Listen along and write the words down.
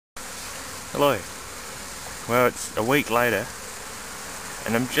Hello. Well, it's a week later,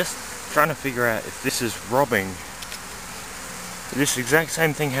 and I'm just trying to figure out if this is robbing. This exact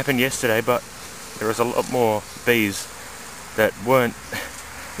same thing happened yesterday, but there was a lot more bees that weren't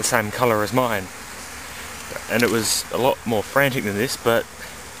the same colour as mine. And it was a lot more frantic than this, but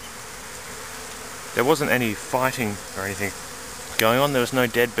there wasn't any fighting or anything going on. There was no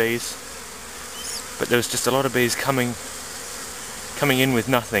dead bees, but there was just a lot of bees coming in with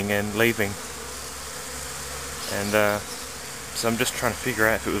nothing and leaving. And so I'm just trying to figure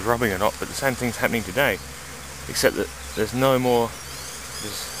out if it was robbing or not, but the same thing's happening today, except that there's no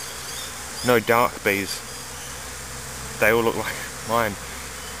dark bees. They all look like mine.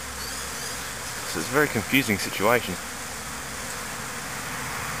 So it's a very confusing situation.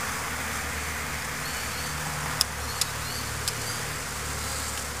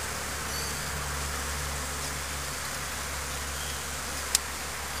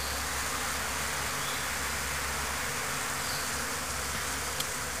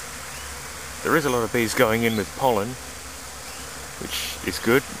 There is a lot of bees going in with pollen, which is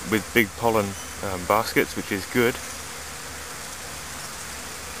good, with big pollen baskets, which is good.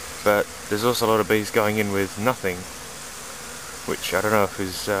 But there's also a lot of bees going in with nothing, which I don't know if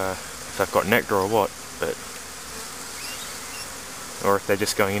they've got nectar or what, or if they're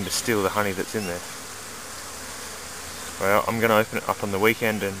just going in to steal the honey that's in there. Well, I'm going to open it up on the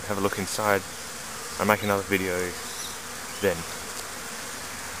weekend and have a look inside. I'll make another video then.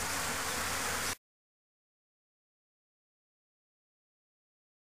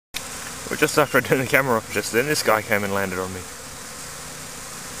 Well, just after I turned the camera off just then, this guy came and landed on me.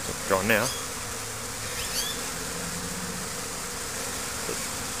 It's gone now.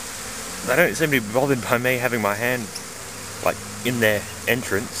 They don't seem to be bothered by me having my hand like in their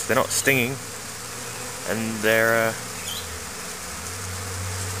entrance. They're not stinging, and they're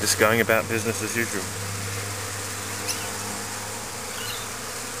just going about business as usual.